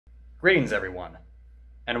Greetings everyone,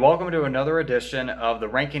 and welcome to another edition of the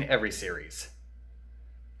Ranking Every series.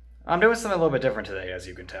 I'm doing something a little bit different today, as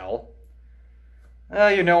you can tell.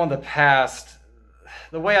 In the past,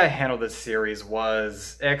 the way I handled this series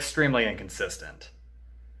was extremely inconsistent.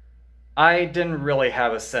 I didn't really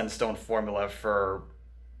have a set in stone formula for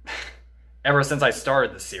ever since I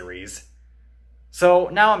started the series, so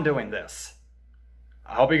now I'm doing this.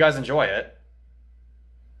 I hope you guys enjoy it.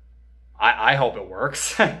 I hope it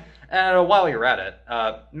works. And while you're at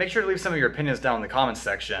it, make sure to leave some of your opinions down in the comments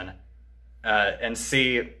section and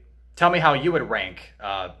tell me how you would rank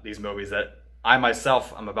these movies that I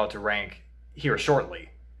myself am about to rank here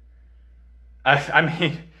shortly. I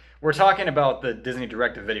mean, we're talking about the Disney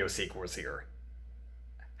direct-to-video sequels here.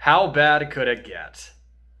 How bad could it get?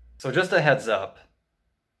 So just a heads up,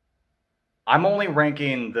 I'm only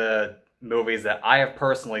ranking the movies that I have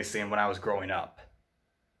personally seen when I was growing up.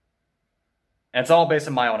 And it's all based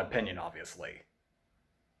on my own opinion, obviously.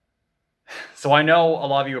 So I know a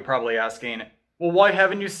lot of you are probably asking, well, why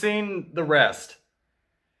haven't you seen the rest?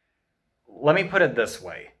 Let me put it this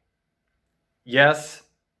way. Yes,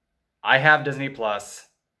 I have Disney Plus.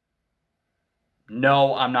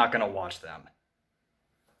 No, I'm not going to watch them.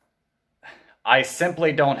 I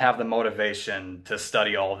simply don't have the motivation to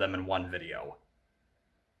study all of them in one video.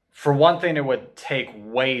 For one thing, it would take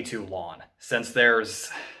way too long, since there's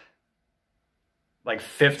like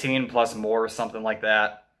 15 plus more or something like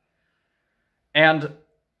that. And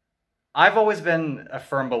I've always been a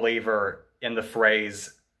firm believer in the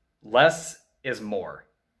phrase, less is more.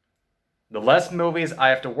 The less movies I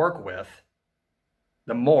have to work with,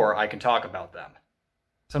 the more I can talk about them.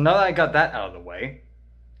 So now that I got that out of the way,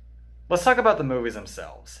 let's talk about the movies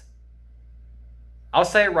themselves. I'll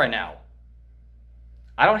say it right now.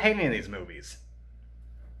 I don't hate any of these movies.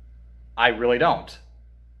 I really don't.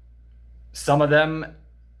 Some of them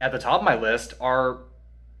at the top of my list are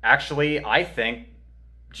actually, I think,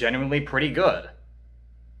 genuinely pretty good.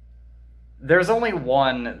 There's only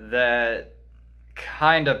one that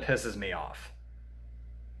kind of pisses me off.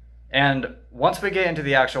 And once we get into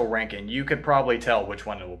the actual ranking, you could probably tell which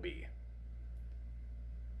one it will be.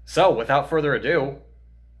 So, without further ado,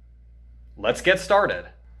 let's get started.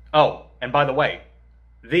 Oh, and by the way,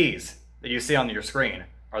 these that you see on your screen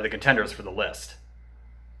are the contenders for the list.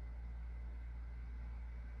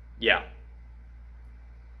 Yeah.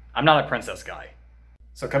 I'm not a princess guy.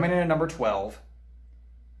 So coming in at number 12,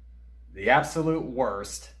 the absolute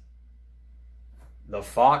worst, The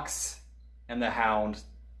Fox and the Hound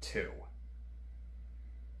 2.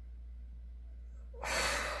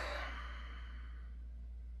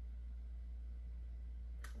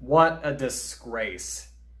 What a disgrace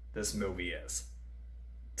this movie is.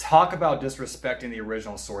 Talk about disrespecting the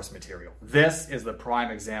original source material. This is the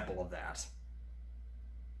prime example of that.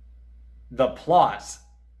 The plot,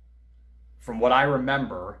 from what I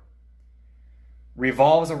remember,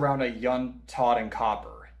 revolves around a young Todd and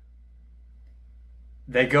Copper.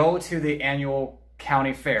 They go to the annual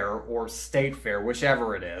county fair or state fair,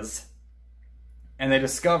 whichever it is, and they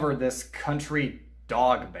discover this country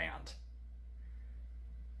dog band.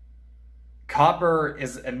 Copper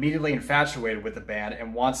is immediately infatuated with the band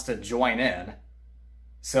and wants to join in.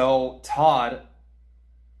 So Todd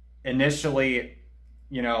initially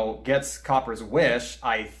gets Copper's wish,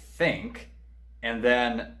 I think, and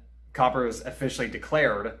then Copper is officially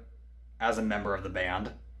declared as a member of the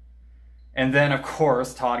band. And then, of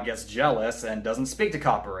course, Todd gets jealous and doesn't speak to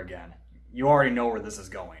Copper again. You already know where this is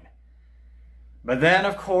going. But then,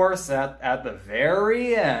 of course, at the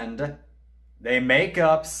very end, they make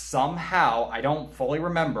up somehow, I don't fully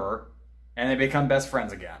remember, and they become best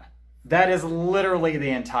friends again. That is literally the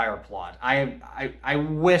entire plot. I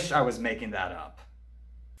wish I was making that up.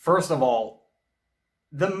 First of all,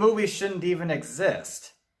 the movie shouldn't even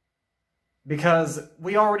exist. Because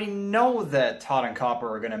we already know that Todd and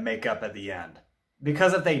Copper are going to make up at the end.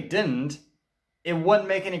 Because if they didn't, it wouldn't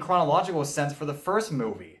make any chronological sense for the first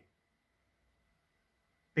movie.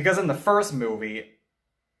 Because in the first movie,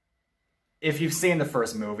 if you've seen the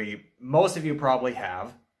first movie, most of you probably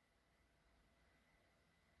have,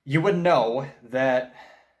 you would know that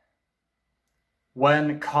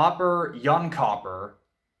when young Copper,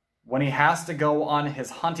 when he has to go on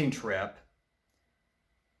his hunting trip,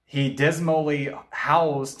 he dismally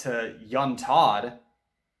howls to young Todd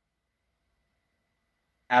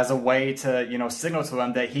as a way to, signal to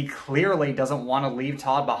him that he clearly doesn't want to leave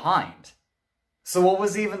Todd behind. So what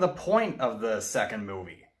was even the point of the second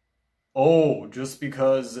movie? Oh, just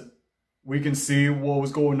because we can see what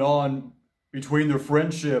was going on between their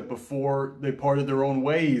friendship before they parted their own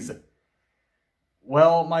ways.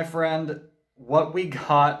 Well, my friend, what we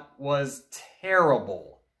got was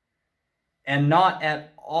terrible. And not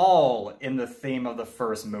at all in the theme of the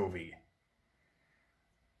first movie.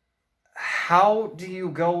 How do you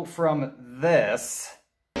go from this...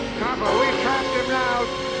 Copper, we trapped him now!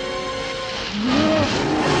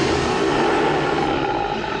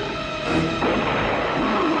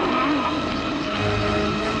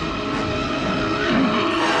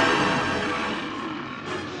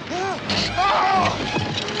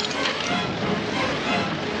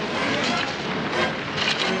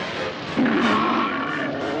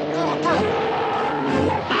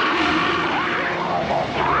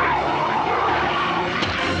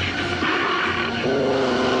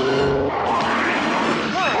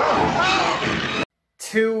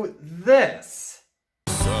 To this.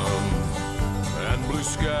 Sun and blue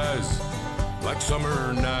skies, like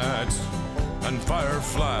summer nights and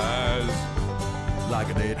fireflies, like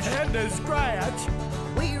an itch and a scratch.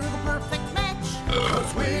 We're the perfect match.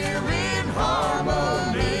 'Cause we're in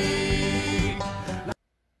harmony.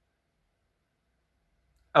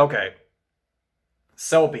 Okay.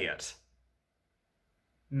 So be it.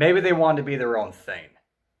 Maybe they wanted to be their own thing.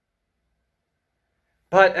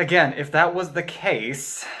 But again, if that was the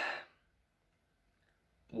case,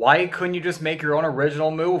 why couldn't you just make your own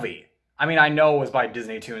original movie? I mean, I know it was by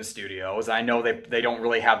Disney Toon Studios. I know they don't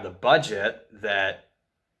really have the budget that,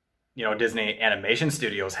 you know, Disney Animation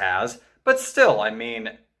Studios has. But still, I mean,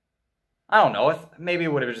 I don't know. Maybe it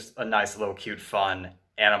would have been just a nice little cute fun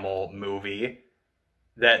animal movie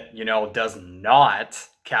that, you know, does not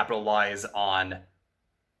capitalize on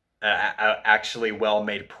actually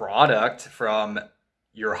well-made product from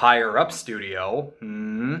your higher-up studio.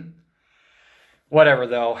 Whatever,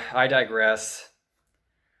 though. I digress.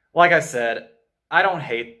 Like I said, I don't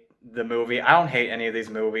hate the movie. I don't hate any of these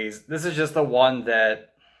movies. This is just the one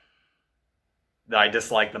that I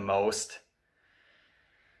dislike the most.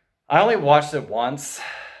 I only watched it once,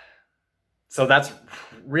 so that's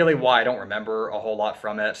really why I don't remember a whole lot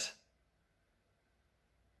from it.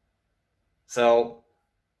 So,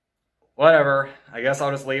 whatever. I guess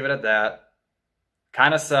I'll just leave it at that.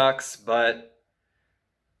 Kind of sucks, but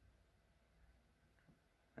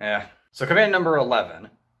yeah. So coming in number 11,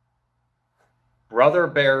 Brother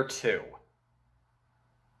Bear 2.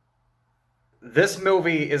 This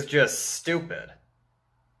movie is just stupid.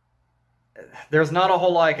 There's not a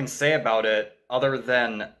whole lot I can say about it other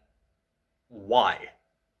than why.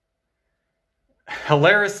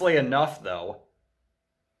 Hilariously enough, though,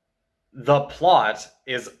 the plot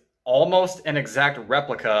is almost an exact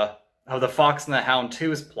replica of the Fox and the Hound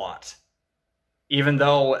 2's plot, even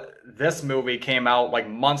though this movie came out like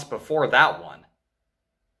months before that one.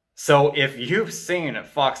 So if you've seen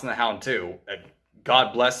Fox and the Hound 2,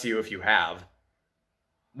 God bless you if you have,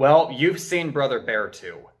 well, you've seen Brother Bear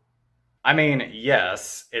 2. I mean,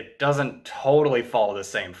 yes, it doesn't totally follow the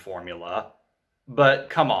same formula, but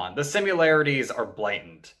come on, the similarities are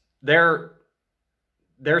blatant. They're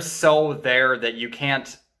so there that you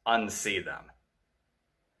can't unsee them.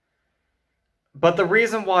 But the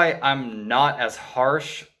reason why I'm not as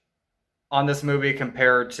harsh on this movie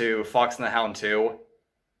compared to Fox and the Hound 2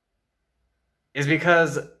 is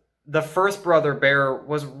because the first Brother Bear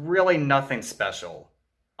was really nothing special.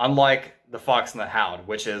 Unlike the Fox and the Hound,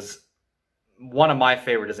 which is one of my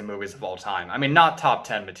favorite Disney movies of all time. I mean, not top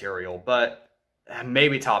 10 material, but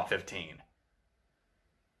maybe top 15.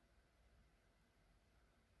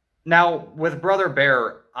 Now, with Brother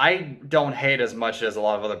Bear, I don't hate as much as a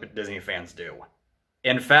lot of other Disney fans do.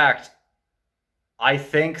 In fact, I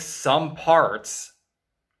think some parts,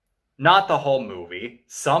 not the whole movie,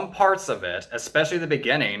 some parts of it, especially the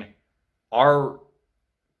beginning, are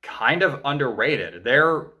kind of underrated.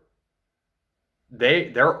 They're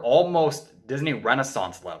almost Disney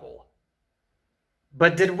Renaissance level.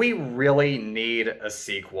 But did we really need a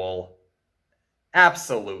sequel?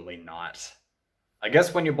 Absolutely not. I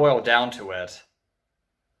guess when you boil down to it,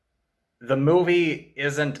 the movie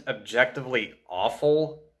isn't objectively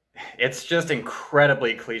awful. It's just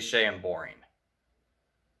incredibly cliche and boring.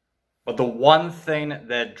 But the one thing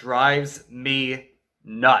that drives me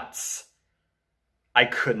nuts, I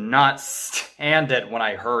could not stand it when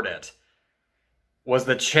I heard it, was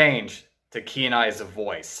the change to Kenai's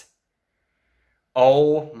voice.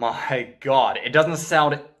 Oh my god, it doesn't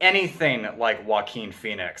sound anything like Joaquin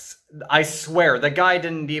Phoenix. I swear, the guy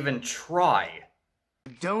didn't even try.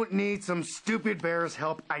 I don't need some stupid bear's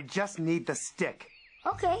help. I just need the stick.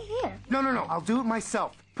 Okay, here. No, I'll do it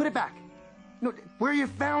myself. Put it back. No, where you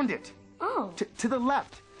found it. Oh. To the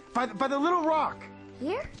left. By the little rock.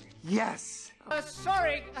 Here? Yes.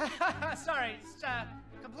 Sorry. Sorry. It's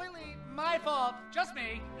completely my fault. Just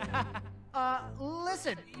me.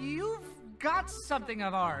 Listen, you've got something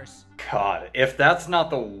of ours. God, if that's not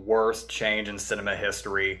the worst change in cinema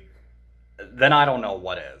history, then I don't know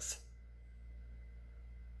what is.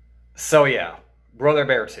 So yeah, Brother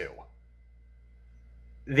Bear 2.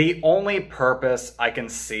 The only purpose I can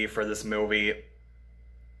see for this movie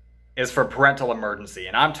is for parental emergency.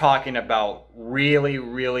 And I'm talking about really,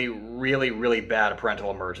 really, really, really bad parental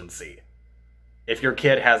emergency. If your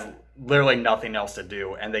kid has literally nothing else to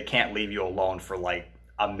do and they can't leave you alone for like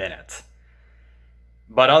a minute.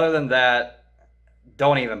 But other than that,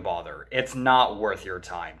 don't even bother. It's not worth your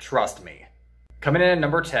time. Trust me. Coming in at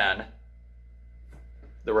number 10,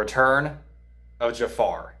 The Return of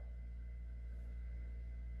Jafar.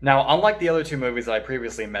 Now, unlike the other two movies that I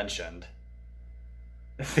previously mentioned,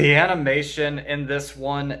 the animation in this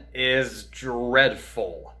one is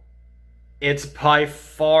dreadful. It's by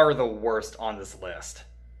far the worst on this list.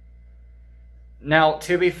 Now,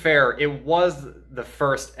 to be fair, it was the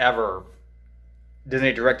first ever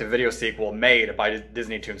Disney direct-to-video sequel made by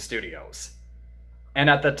Disney Toon Studios. And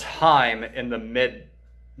at the time, in the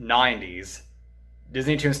mid-90s,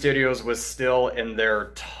 Disney Toon Studios was still in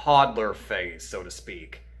their toddler phase, so to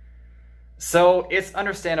speak. So it's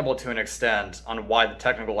understandable to an extent on why the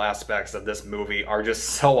technical aspects of this movie are just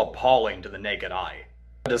so appalling to the naked eye.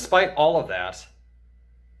 Despite all of that,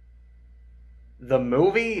 the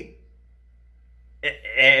movie,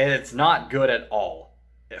 it's not good at all.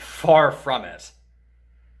 Far from it.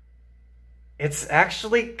 It's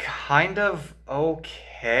actually kind of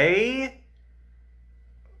okay.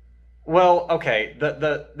 Well, okay,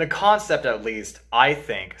 the concept at least, I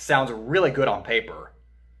think, sounds really good on paper.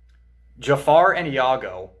 Jafar and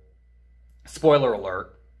Iago, spoiler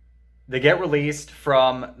alert, they get released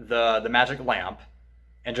from the magic lamp,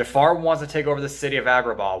 and Jafar wants to take over the city of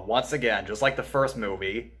Agrabah once again, just like the first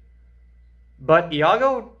movie. But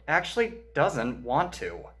Iago actually doesn't want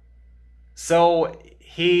to. So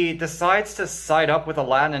he decides to side up with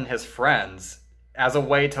Aladdin and his friends as a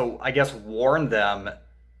way to, I guess, warn them.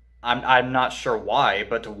 I'm not sure why,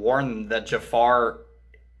 but to warn them that Jafar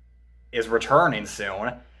is returning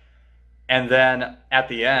soon. And then, at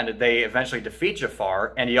the end, they eventually defeat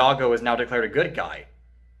Jafar, and Iago is now declared a good guy.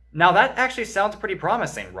 Now, that actually sounds pretty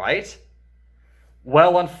promising, right?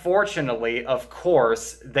 Well, unfortunately, of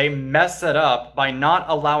course, they mess it up by not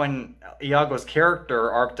allowing Iago's character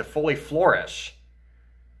arc to fully flourish.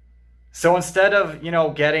 So instead of,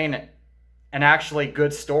 getting an actually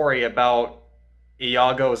good story about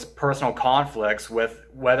Iago's personal conflicts with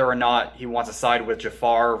whether or not he wants to side with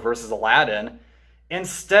Jafar versus Aladdin,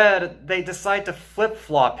 instead, they decide to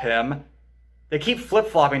flip-flop him. They keep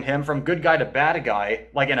flip-flopping him from good guy to bad guy,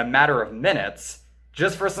 like in a matter of minutes,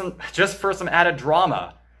 just for some added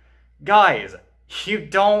drama. Guys, you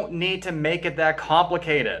don't need to make it that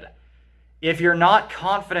complicated. If you're not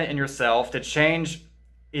confident in yourself to change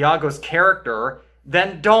Iago's character,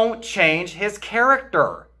 then don't change his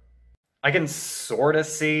character. I can sort of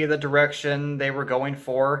see the direction they were going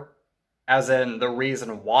for, as in the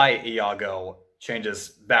reason why Iago changes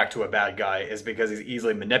back to a bad guy is because he's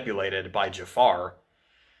easily manipulated by Jafar.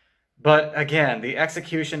 But again, the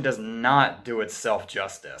execution does not do itself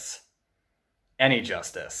justice. Any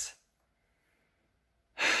justice.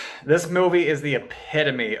 This movie is the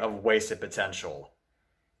epitome of wasted potential.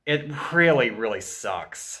 It really, really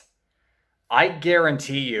sucks. I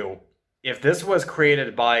guarantee you, if this was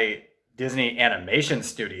created by Disney Animation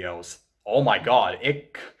Studios, oh my god,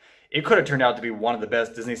 it could have turned out to be one of the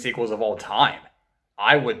best Disney sequels of all time.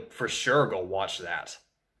 I would for sure go watch that.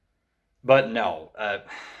 But no,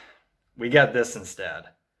 we get this instead.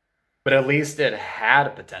 But at least it had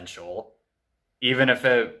potential, even if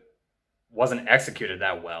it wasn't executed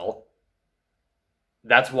that well.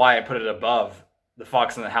 That's why I put it above The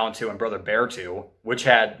Fox and the Hound 2 and Brother Bear 2, which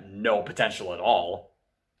had no potential at all.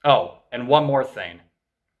 Oh, and one more thing.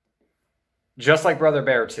 Just like Brother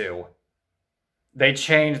Bear 2, they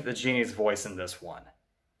changed the genie's voice in this one.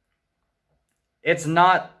 It's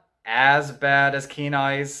not as bad as Keen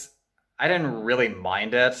Eyes. I didn't really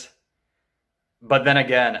mind it. But then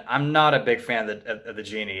again, I'm not a big fan of the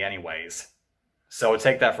genie anyways. So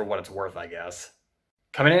take that for what it's worth, I guess.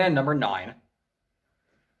 Coming in at number 9,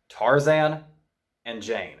 Tarzan and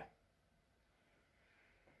Jane.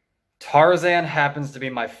 Tarzan happens to be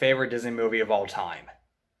my favorite Disney movie of all time.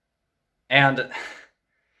 And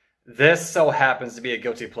this so happens to be a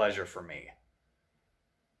guilty pleasure for me.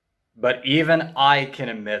 But even I can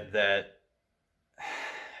admit that,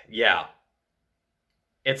 yeah,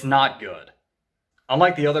 it's not good.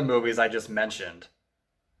 Unlike the other movies I just mentioned,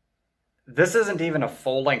 this isn't even a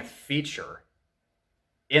full-length feature.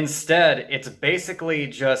 Instead, it's basically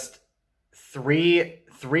just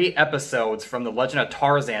three episodes from the Legend of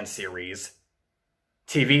Tarzan series,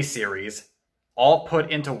 TV series, all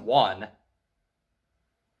put into one,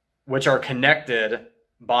 which are connected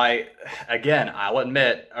by, again, I'll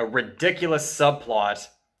admit, a ridiculous subplot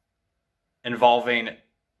involving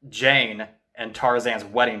Jane and Tarzan's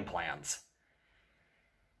wedding plans.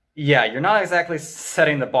 Yeah, you're not exactly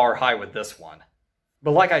setting the bar high with this one.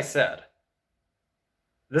 But like I said,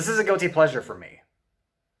 this is a guilty pleasure for me.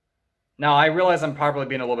 Now, I realize I'm probably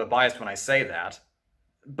being a little bit biased when I say that,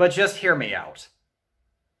 but just hear me out.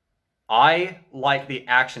 I like the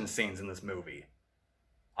action scenes in this movie.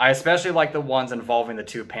 I especially like the ones involving the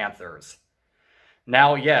two panthers.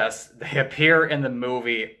 Now, yes, they appear in the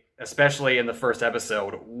movie, especially in the first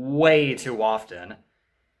episode, way too often.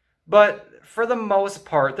 But for the most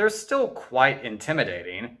part, they're still quite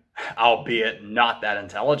intimidating, albeit not that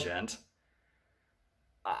intelligent.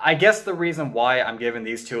 I guess the reason why I'm giving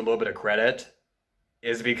these two a little bit of credit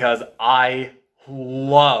is because I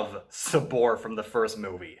love Sabor from the first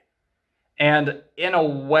movie. And in a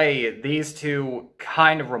way, these two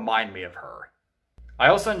kind of remind me of her. I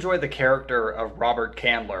also enjoyed the character of Robert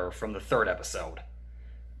Candler from the third episode.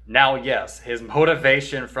 Now, yes, his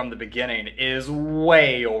motivation from the beginning is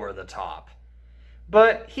way over the top.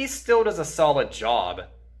 But he still does a solid job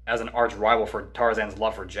as an arch-rival for Tarzan's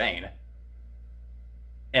love for Jane.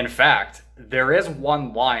 In fact, there is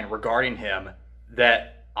one line regarding him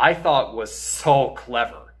that I thought was so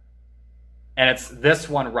clever. And it's this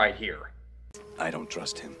one right here. I don't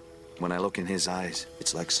trust him. When I look in his eyes,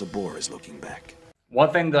 it's like Sabor is looking back.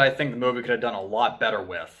 One thing that I think the movie could have done a lot better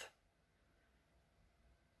with.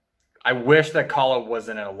 I wish that Kala was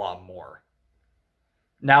in it a lot more.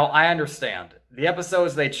 Now, I understand. The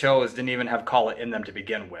episodes they chose didn't even have Kala in them to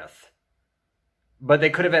begin with. But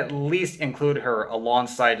they could have at least included her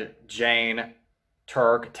alongside Jane,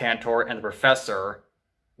 Turk, Tantor, and the Professor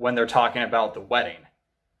when they're talking about the wedding.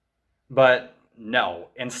 But no,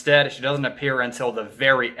 instead she doesn't appear until the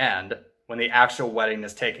very end when the actual wedding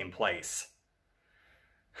is taking place.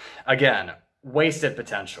 Again, wasted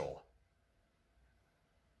potential.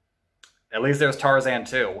 At least there's Tarzan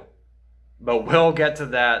too, but we'll get to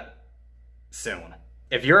that soon.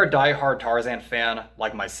 If you're a diehard Tarzan fan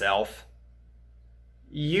like myself,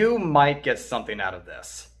 you might get something out of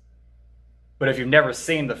this. But if you've never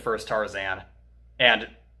seen the first Tarzan, and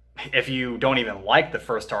if you don't even like the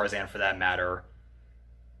first Tarzan for that matter,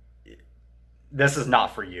 this is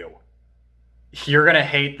not for you. You're going to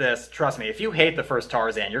hate this. Trust me, if you hate the first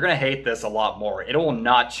Tarzan, you're going to hate this a lot more. It will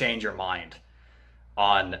not change your mind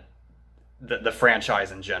on the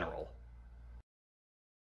franchise in general.